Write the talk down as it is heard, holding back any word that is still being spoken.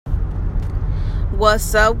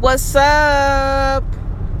What's up? What's up?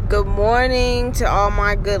 Good morning to all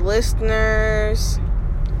my good listeners.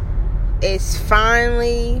 It's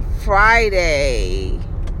finally Friday,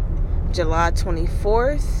 July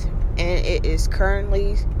 24th, and it is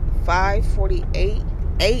currently 5:48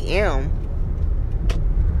 a.m.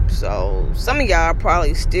 So some of y'all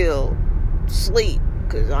probably still sleep,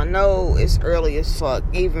 because I know it's early as fuck,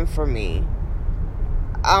 even for me.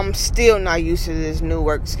 I'm still not used to this new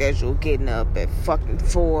work schedule, getting up at fucking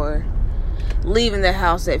 4, leaving the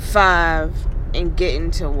house at 5, and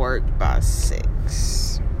getting to work by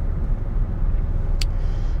 6.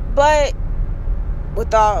 But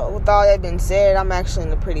with all that being said, I'm actually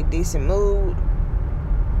in a pretty decent mood.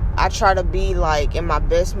 I try to be like in my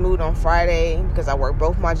best mood on Friday because I work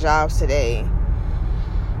both my jobs today.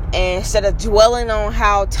 And instead of dwelling on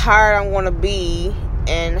how tired I'm going to be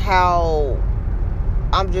and how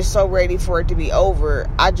I'm just so ready for it to be over,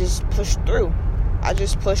 I just push through. I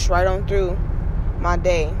just push right on through my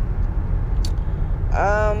day.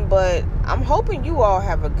 But I'm hoping you all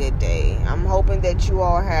have a good day. I'm hoping that you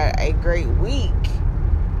all had a great week.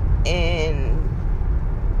 And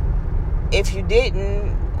if you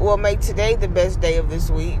didn't, we'll make today the best day of this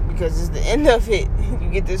week, because it's the end of it. You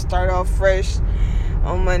get to start off fresh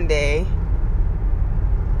on Monday.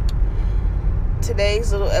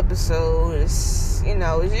 Today's little episode is,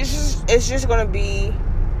 it's just gonna be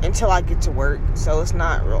until I get to work, so it's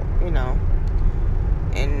not real,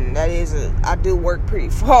 and that is I do work pretty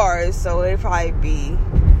far, so it'll probably be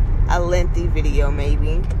a lengthy video,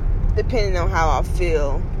 maybe, depending on how I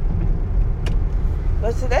feel.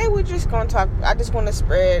 But today we're just gonna talk. I just want to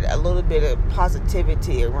spread a little bit of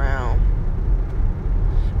positivity around,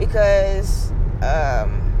 because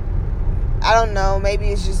I don't know, maybe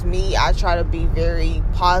it's just me. I try to be very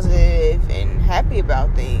positive and happy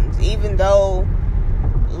about things, even though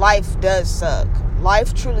life does suck.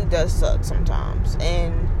 Life truly does suck sometimes.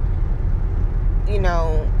 And,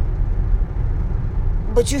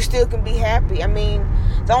 but you still can be happy. I mean,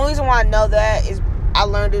 the only reason why I know that is I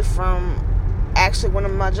learned it from actually one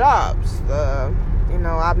of my jobs.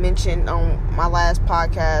 I mentioned on my last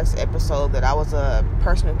podcast episode that I was a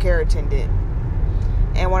personal care attendant.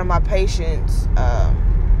 And one of my patients,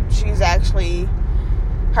 she's actually,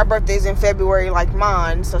 her birthday's in February like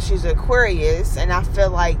mine, so she's an Aquarius, and I feel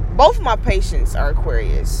like both of my patients are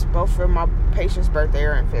Aquarius. Both of my patients' birthday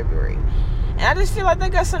are in February. And I just feel like they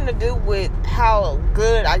got something to do with how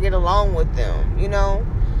good I get along with them,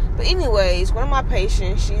 But anyways, one of my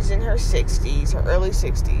patients, she's in her 60s, her early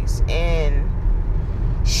 60s, and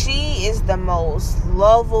she is the most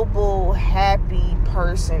lovable, happy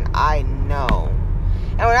person I know.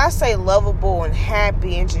 And when I say lovable and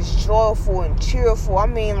happy and just joyful and cheerful, I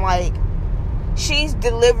mean like she's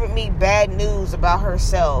delivered me bad news about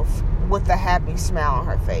herself with a happy smile on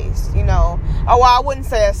her face, I wouldn't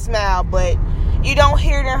say a smile, but you don't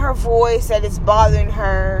hear it in her voice that it's bothering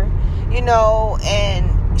her,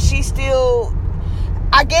 and she still,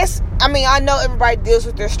 I know everybody deals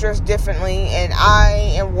with their stress differently, and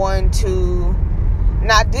I am one to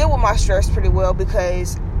not deal with my stress pretty well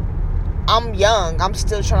because I'm young. I'm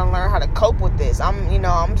still trying to learn how to cope with this.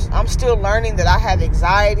 I'm still learning that I have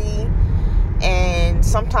anxiety and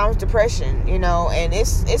sometimes depression, and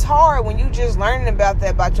it's hard when you just learning about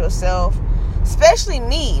that about yourself, especially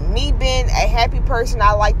me being a happy person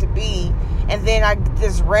I like to be, and then I get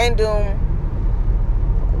this random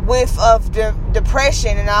whiff of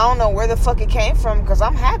depression, and I don't know where the fuck it came from, because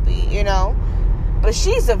I'm happy, But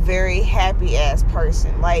she's a very happy ass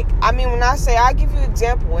person. Like, when I say, I give you an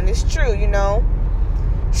example, and it's true,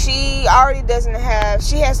 she already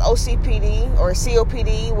she has OCPD or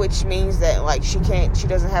COPD, which means that like she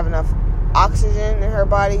doesn't have enough oxygen in her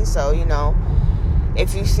body. So,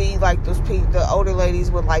 if you see like the older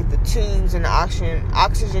ladies with like the tubes and the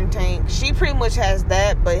oxygen tank, she pretty much has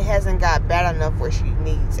that, but it hasn't got bad enough where she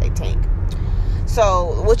needs a tank.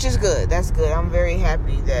 So, which is good. That's good. I'm very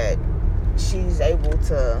happy that she's able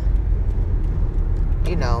to,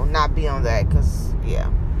 not be on that, because, yeah.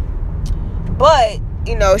 But,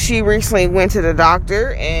 she recently went to the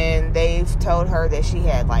doctor, and they've told her that she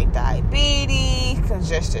had, like, diabetes,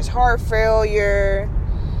 congestive heart failure,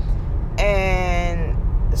 and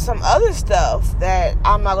some other stuff that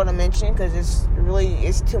I'm not going to mention, because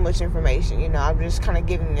it's too much information, I'm just kind of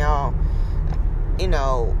giving y'all,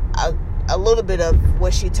 a little bit of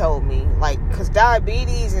what she told me, like, because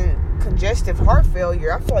diabetes and congestive heart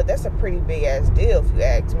failure, I feel like that's a pretty big ass deal if you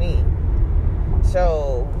ask me.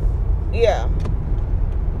 So yeah,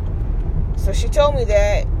 so she told me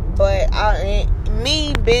that, but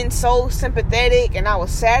me being so sympathetic, and I was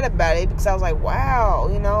sad about it, because I was like, wow,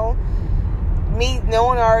 me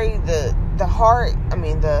knowing already the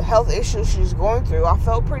health issues she's going through, I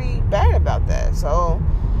felt pretty bad about that. So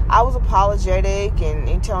I was apologetic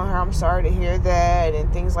and telling her I'm sorry to hear that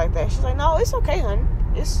and things like that. She's like, no, it's okay, hon.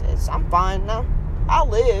 It's I'm fine now. I'll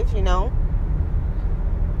live, And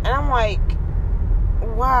I'm like,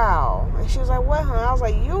 wow. And she was like, what, hon? I was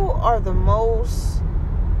like, you are the most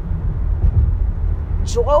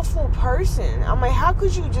joyful person. I'm like, how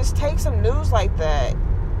could you just take some news like that,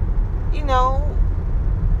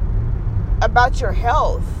 about your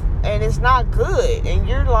health, and it's not good, and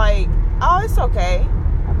you're like, oh, it's okay.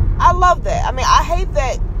 I love that. I mean, I hate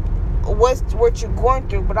that what you're going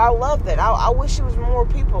through, but I love that. I wish there was more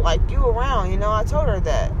people like you around, I told her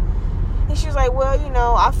that. And she was like, well,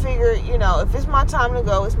 I figured, if it's my time to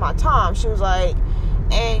go, it's my time. She was like,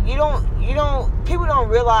 and people don't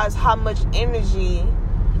realize how much energy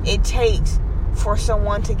it takes for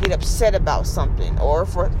someone to get upset about something, or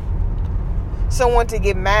for someone to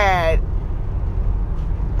get mad.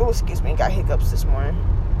 Oh, excuse me, got hiccups this morning.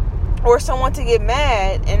 Or someone to get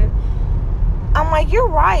mad. And I'm like, you're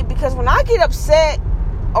right, because when I get upset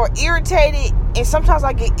or irritated, and sometimes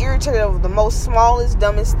I get irritated over the most smallest,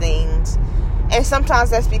 dumbest things, and sometimes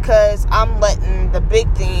that's because I'm letting the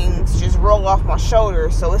big things just roll off my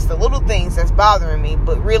shoulders. So it's the little things that's bothering me,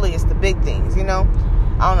 but really it's the big things, I don't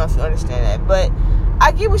know if you understand that, but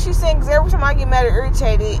I get what she's saying, because every time I get mad or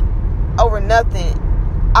irritated over nothing,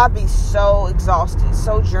 I'll be so exhausted,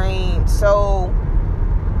 so drained,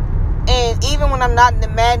 and even when I'm not in the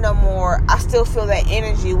mad no more, I still feel that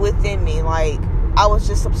energy within me. Like, I was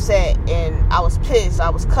just upset, and I was pissed, I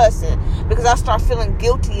was cussing, because I start feeling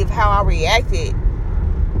guilty of how I reacted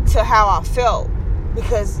to how I felt,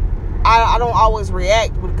 because I don't always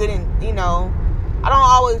react with good, I don't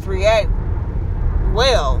always react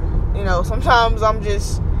well, sometimes I'm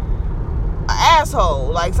just an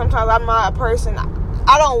asshole. Like, sometimes I'm not a person,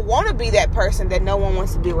 I don't want to be that person that no one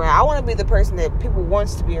wants to be around. I want to be the person that people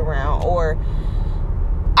wants to be around, or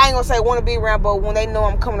I ain't gonna say want to be around, but when they know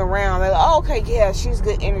I'm coming around, they're like, oh, okay, yeah, she's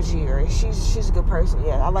good energy, or she's a good person.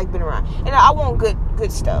 Yeah, I like being around, and I want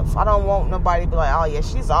good stuff. I don't want nobody to be like, oh yeah,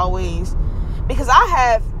 she's always, because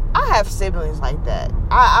I have siblings like that.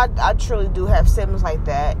 I truly do have siblings like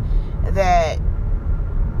that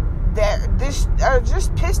this are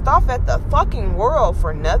just pissed off at the fucking world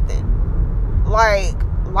for nothing. Like,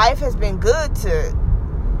 life has been good to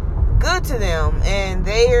them, and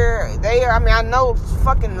they are, I mean, I know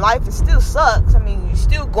fucking life still sucks. I mean, you're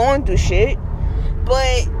still going through shit,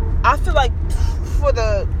 but I feel like for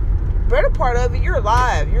the better part of it, you're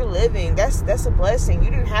alive, you're living. That's a blessing.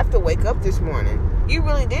 You didn't have to wake up this morning. You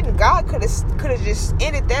really didn't. God could have just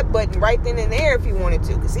ended that button right then and there if he wanted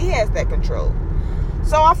to, because he has that control.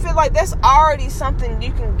 So I feel like that's already something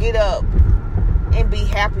you can get up and be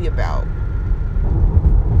happy about.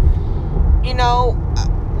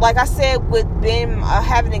 Like I said, with Ben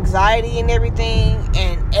having anxiety and everything,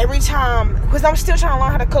 and every time, because I'm still trying to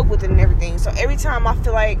learn how to cope with it and everything, so every time I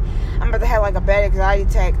feel like I'm about to have like a bad anxiety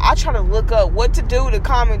attack, I try to look up what to do to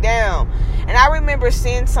calm it down. And I remember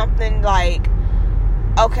seeing something like,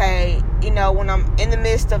 okay, when I'm in the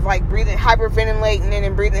midst of like breathing, hyperventilating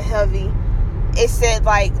and breathing heavy, it said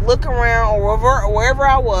like look around, or wherever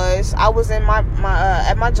I was in my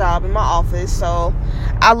at my job, in my office. So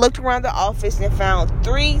I looked around the office and found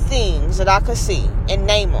 3 things that I could see and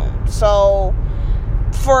name them. So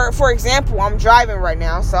for example, I'm driving right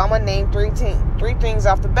now, so I'm gonna name 3 things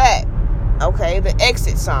off the bat. Okay, the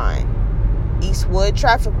exit sign, Eastwood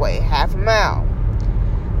traffic way, half a mile.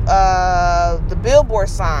 The billboard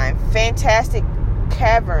sign, Fantastic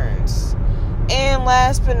Caverns. And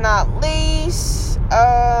last but not least,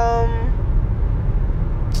 I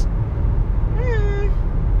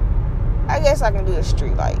guess I can do the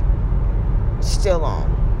street light still on.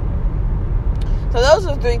 So those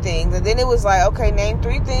are 3 things. And then it was like, okay, name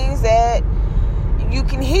 3 things that you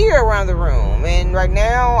can hear around the room. And right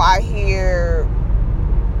now I hear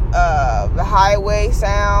the highway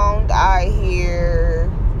sound, I hear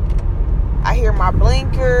my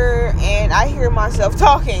blinker, and I hear myself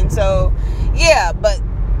talking. So yeah, but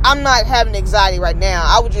I'm not having anxiety right now.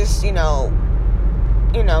 I would just, giving,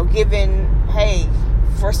 hey,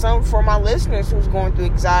 for my listeners who's going through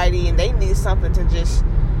anxiety and they need something to just,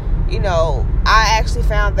 I actually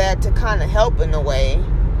found that to kind of help in a way.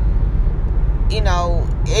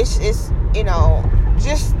 It's just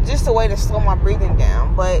a way to slow my breathing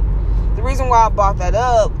down. But the reason why I brought that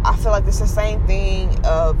up, I feel like it's the same thing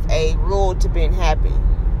of a rule to being happy.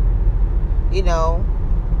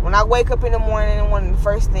 When I wake up in the morning, one of the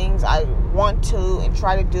first things I want to and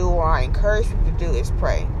try to do, or I encourage people to do, is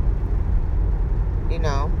pray.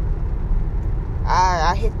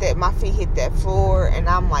 my feet hit that floor, and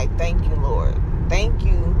I'm like, thank you, Lord. Thank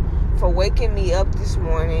you for waking me up this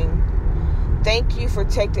morning. Thank you for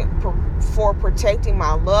protecting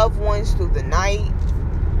my loved ones through the night.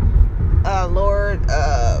 Lord,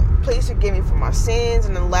 please forgive me for my sins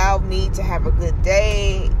and allow me to have a good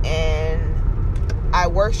day. And I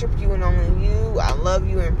worship you and only you. I love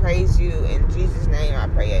you and praise you. In Jesus' name I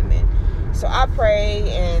pray, amen. So I pray,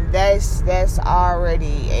 and that's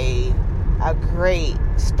already a great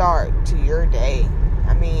start to your day.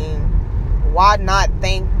 I mean, why not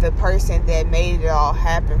thank the person that made it all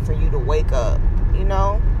happen for you to wake up? You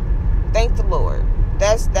know? Thank the Lord.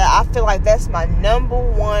 I feel like that's my number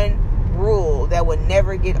one rule that would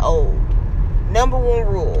never get old. Number one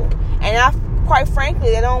rule. And quite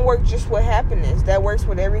frankly, that don't work just with happiness. That works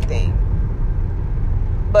with everything.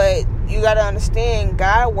 But you gotta understand,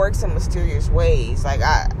 God works in mysterious ways. Like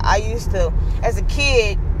I used to, as a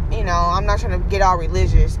kid, you know, I'm not trying to get all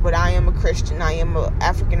religious, but I am a Christian. I am an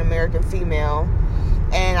African American female,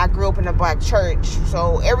 and I grew up in a black church.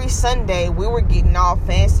 So every Sunday we were getting all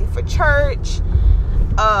fancy for church.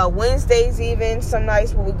 Wednesdays, even some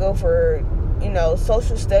nights we would go for, you know,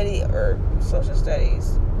 social studies,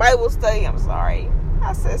 Bible study. I'm sorry,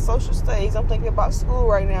 I said social studies. I'm thinking about school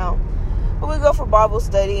right now. But we go for Bible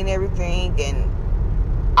study and everything, and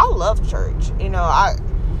I love church. You know,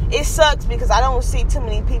 it sucks because I don't see too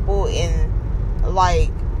many people in,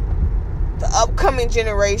 like, the upcoming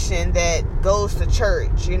generation that goes to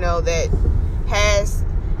church, you know, that has,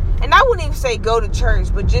 and I wouldn't even say go to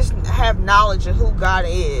church, but just have knowledge of who God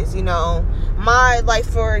is, you know. Like,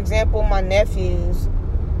 for example, my nephews,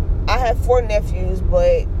 I have 4 nephews,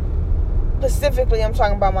 but specifically I'm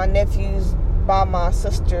talking about my nephews by my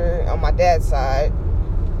sister on my dad's side,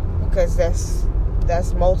 because that's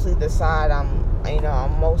mostly the side I'm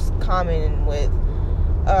most common with.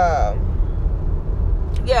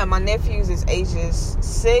 My nephews is ages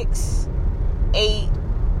 6, 8,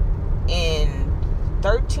 and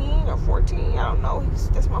 13 or 14. I don't know.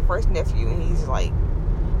 That's my first nephew, and he's like,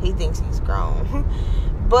 he thinks he's grown.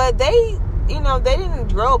 But they didn't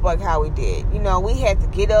grow up like how we did. You know, we had to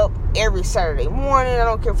get up every Saturday morning. I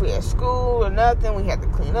don't care if we had school or nothing. We had to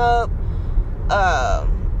clean up.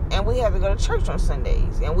 And we had to go to church on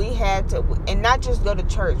Sundays. And we had to, and not just go to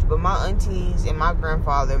church, but my aunties and my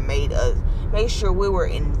grandfather made sure we were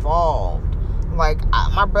involved. Like,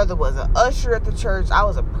 my brother was an usher at the church. I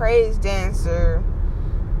was a praise dancer.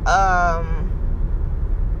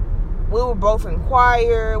 We were both in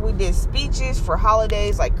choir. We did speeches for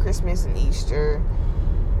holidays like Christmas and Easter.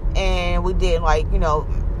 And we did, like, you know,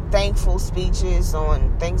 thankful speeches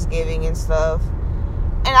on Thanksgiving and stuff.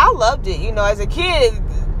 And I loved it. You know, as a kid,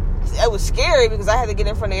 it was scary because I had to get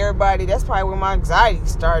in front of everybody. That's probably where my anxiety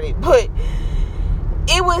started. But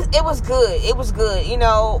it was good. It was good, you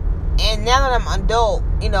know. And now that I'm an adult,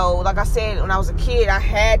 you know, like I said, when I was a kid, I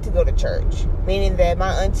had to go to church. Meaning that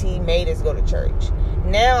my auntie made us go to church.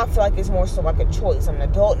 Now I feel like it's more so like a choice. I'm an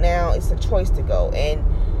adult now. It's a choice to go. And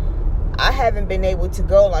I haven't been able to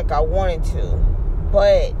go like I wanted to.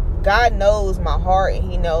 But God knows my heart, and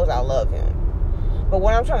He knows I love Him. But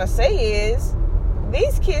what I'm trying to say is,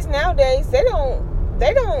 these kids nowadays, I don't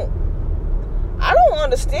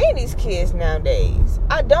understand these kids nowadays.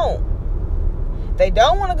 I don't. They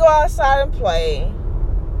don't want to go outside and play.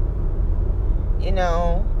 You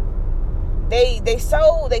know, they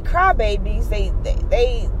cry babies.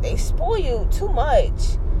 They spoil you too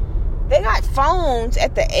much. They got phones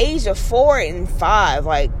at the age of 4 and 5.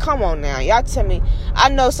 Like, come on now. Y'all tell me. I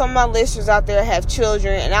know some of my listeners out there have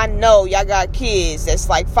children, and I know y'all got kids that's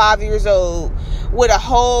like 5 years old with a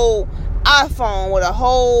whole iPhone, with a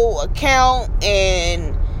whole account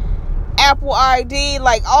and Apple ID.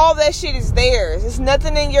 Like, all that shit is theirs. It's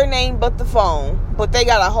nothing in your name but the phone. But they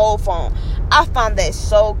got a whole phone. I find that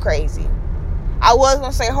so crazy. I was going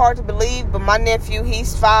to say hard to believe, but my nephew,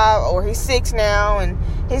 he's 5 or he's 6 now, and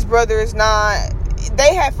his brother is 9.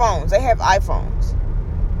 They have phones. They have iPhones.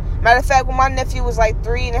 Matter of fact, when my nephew was like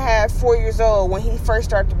 3.5, 4 years old, when he first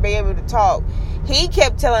started to be able to talk, he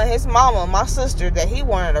kept telling his mama, my sister, that he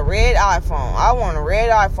wanted a red iPhone. I want a red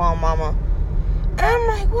iPhone, mama. And I'm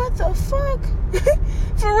like, what the fuck?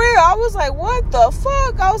 For real. I was like, what the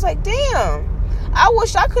fuck? I was like, damn. I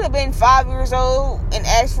wish I could have been 5 years old and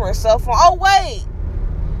asked for a cell phone. Oh, wait.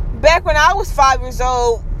 Back when I was 5 years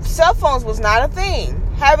old, cell phones was not a thing.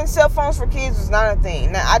 Having cell phones for kids was not a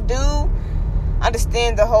thing. Now, I do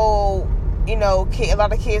understand the whole, you know, a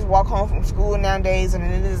lot of kids walk home from school nowadays, and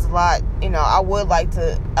it is a lot. You know, I would like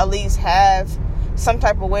to at least have some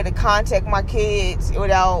type of way to contact my kids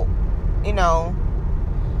without, you know.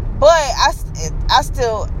 But I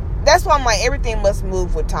still, that's why I'm like, everything must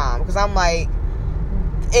move with time. Because I'm like,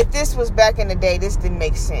 if this was back in the day, this didn't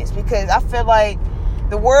make sense. Because I feel like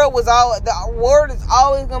the world is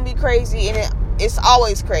always gonna be crazy, and it's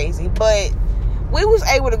always crazy. But we was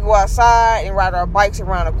able to go outside and ride our bikes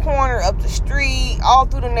around the corner, up the street, all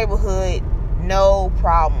through the neighborhood, no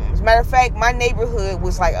problems. Matter of fact, my neighborhood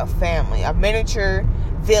was like a family, a miniature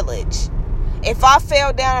village. If I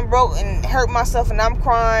fell down and broke and hurt myself and I'm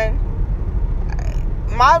crying,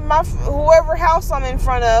 my whoever house I'm in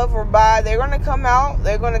front of or by, they're gonna come out,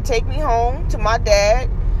 they're gonna take me home to my dad,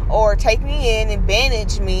 or take me in and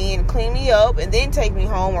bandage me and clean me up and then take me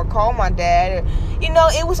home, or call my dad.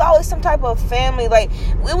 It was always some type of family. Like,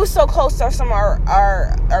 it was so close to some of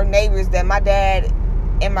our neighbors that my dad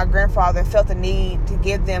and my grandfather felt the need to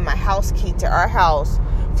give them a house key to our house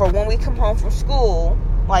for when we come home from school,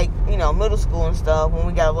 like, middle school and stuff, when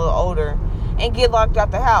we got a little older, and get locked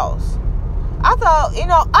out the house. I thought,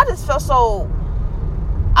 I just felt so,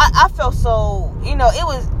 I felt so,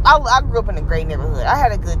 I grew up in a great neighborhood. I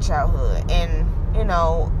had a good childhood, and, it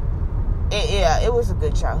was a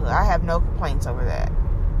good childhood. I have no complaints over that.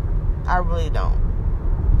 I really don't.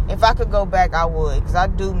 If I could go back, I would, because I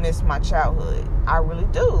do miss my childhood. I really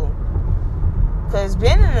do. Because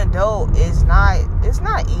being an adult it's not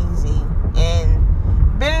easy. And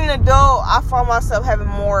being an adult, I find myself having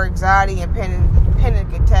more anxiety and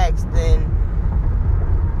panic attacks than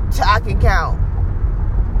I can count.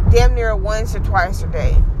 Damn near once or twice a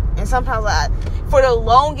day. And sometimes for the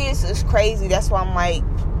longest, it's crazy. That's why I'm like,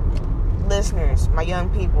 listeners, my young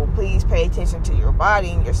people, please pay attention to your body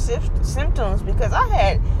and your symptoms, because I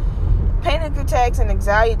had panic attacks and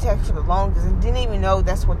anxiety attacks for the longest and didn't even know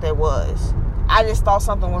that's what that was. I just thought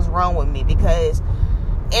something was wrong with me, because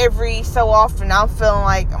every so often I'm feeling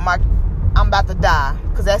like I'm about to die,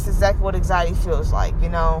 because that's exactly what anxiety feels like,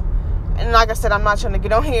 And like I said, I'm not trying to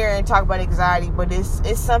get on here and talk about anxiety, but it's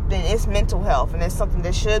mental health, and it's something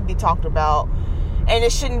that should be talked about, and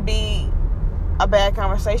it shouldn't be a bad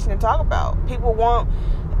conversation to talk about. People want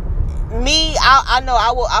me.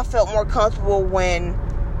 I felt more comfortable when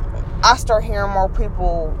I start hearing more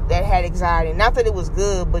people that had anxiety. Not that it was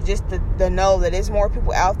good, but just to know that there's more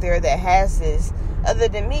people out there that has this other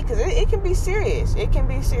than me, because it can be serious. It can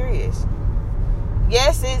be serious.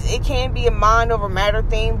 Yes, it can be a mind over matter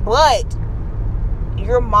thing, but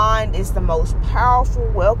your mind is the most powerful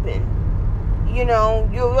weapon.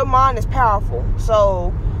 Your mind is powerful.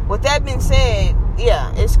 So, with that being said,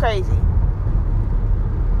 yeah, it's crazy.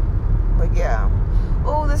 But yeah.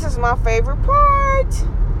 Oh, this is my favorite part.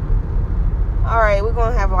 Alright, we're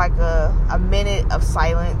going to have like a minute of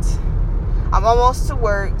silence. I'm almost to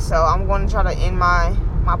work, so I'm going to try to end my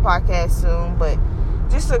podcast soon. But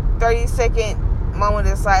just a 30-second moment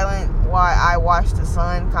of silence while I watch the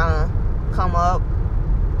sun kind of come up.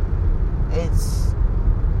 It's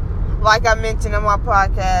like I mentioned in my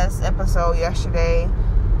podcast episode yesterday,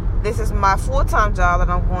 this is my full-time job that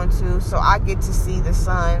I'm going to, so I get to see the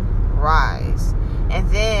sun rise. And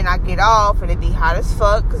then I get off, and it be hot as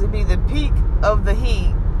fuck, because it be the peak of the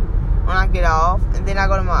heat when I get off. And then I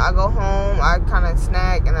go home, I kind of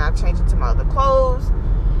snack, and I change into my other clothes,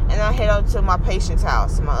 and I head out to my patient's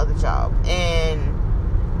house, my other job.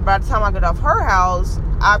 And by the time I get off her house,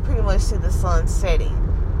 I pretty much see the sun setting,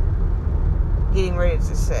 getting ready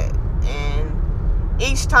to set. And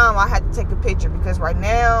each time I had to take a picture, because right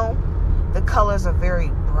now the colors are very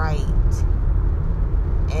bright,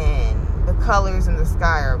 and the colors in the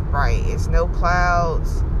sky are bright. It's no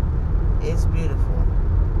clouds. It's beautiful.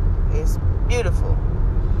 It's beautiful.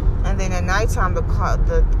 And then at nighttime, the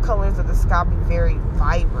colors of the sky be very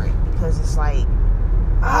vibrant, because it's like,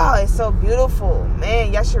 it's so beautiful.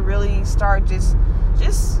 Man, y'all should really start just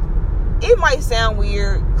it might sound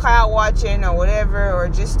weird, cloud watching or whatever, or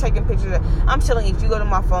just taking pictures. I'm telling you, if you go to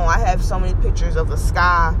my phone, I have so many pictures of the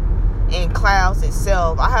sky and clouds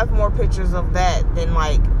itself. I have more pictures of that than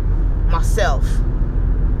like myself.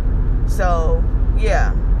 So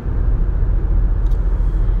yeah.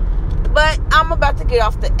 But I'm about to get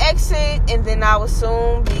off the exit, and then I will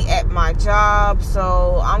soon be at my job.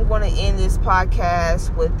 So I'm going to end this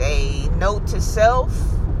podcast with a note to self.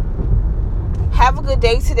 Have a good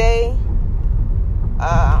day today.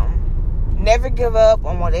 Never give up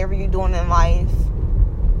on whatever you're doing in life.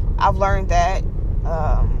 I've learned that.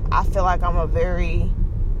 I feel like I'm a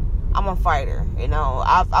fighter.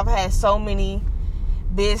 I've had so many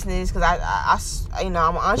business, because I'm an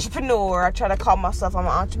entrepreneur. I try to call myself I'm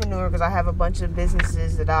an entrepreneur, because I have a bunch of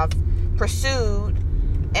businesses that I've pursued,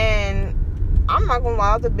 and I'm not gonna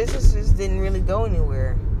lie, the businesses didn't really go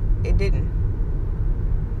anywhere. It didn't.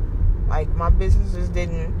 Like, my businesses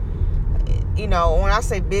didn't. when I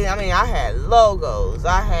say business, I mean, I had logos.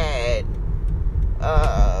 I had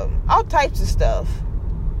all types of stuff.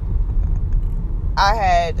 I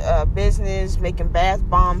had business making bath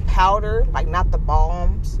bomb powder, like not the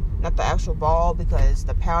bombs, not the actual ball, because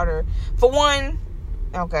the powder, for one,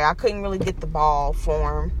 okay, I couldn't really get the ball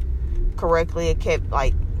form correctly. It kept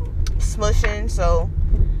like smushing, so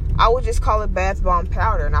I would just call it bath bomb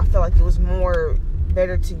powder, and I felt like it was more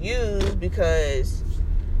better to use, because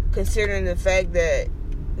considering the fact that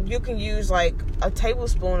you can use like a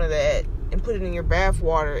tablespoon of that and put it in your bath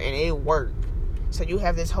water and it'll work. So you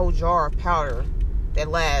have this whole jar of powder that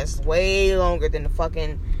lasts way longer than the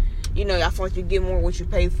fucking, I feel like you get more what you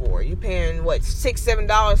pay for. You're paying,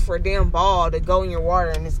 $6-7 for a damn ball to go in your water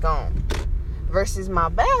and it's gone. Versus my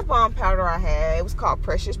bath bomb powder I had, it was called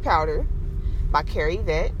Precious Powder by Carrie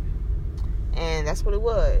Vet. And that's what it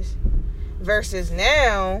was. Versus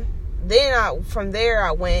now, from there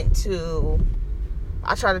I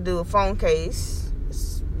tried to do a phone case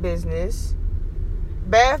business.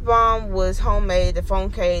 Bath bomb was homemade. The phone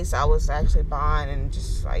case I was actually buying and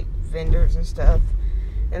just like vendors and stuff.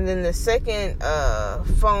 And then the second the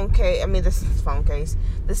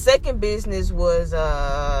second business was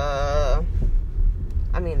the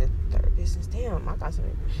third business, damn, I got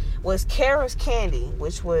something, was Kara's Candy,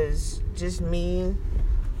 which was just me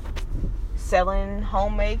selling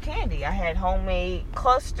homemade candy. I had homemade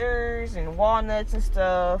clusters and walnuts and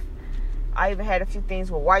stuff. I even had a few things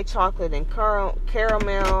with white chocolate and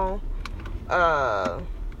caramel. I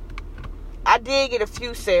did get a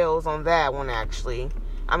few sales on that one, actually.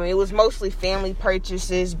 I mean, it was mostly family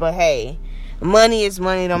purchases, but hey, money is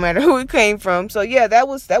money no matter who it came from. So yeah, that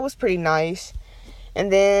was pretty nice.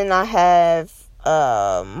 And then I have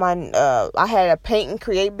I had a paint and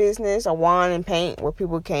create business, a wine and paint, where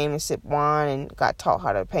people came and sipped wine and got taught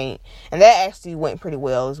how to paint. And that actually went pretty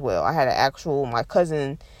well as well. I had my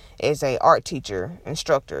cousin is a art teacher,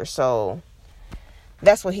 instructor, so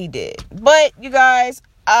that's what he did. But you guys,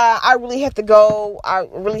 I really have to go. I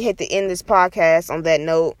really hate to end this podcast on that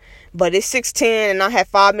note, but it's 6:10 and I have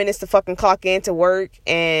 5 minutes to fucking clock in to work,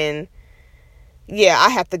 and yeah, I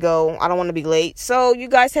have to go. I don't want to be late. So you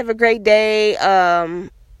guys have a great day.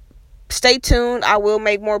 Stay tuned. I will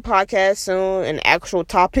make more podcasts soon and actual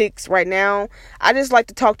topics. Right now, I just like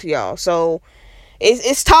to talk to y'all. So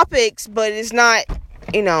it's topics, but it's not,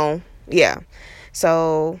 yeah.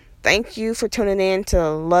 So thank you for tuning in to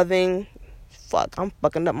Loving. Fuck, I'm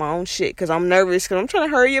fucking up my own shit because I'm nervous because I'm trying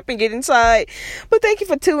to hurry up and get inside. But thank you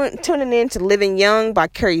for tuning in to Living Young by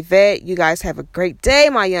Carrie Vet. You guys have a great day,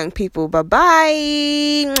 my young people.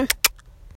 Bye-bye.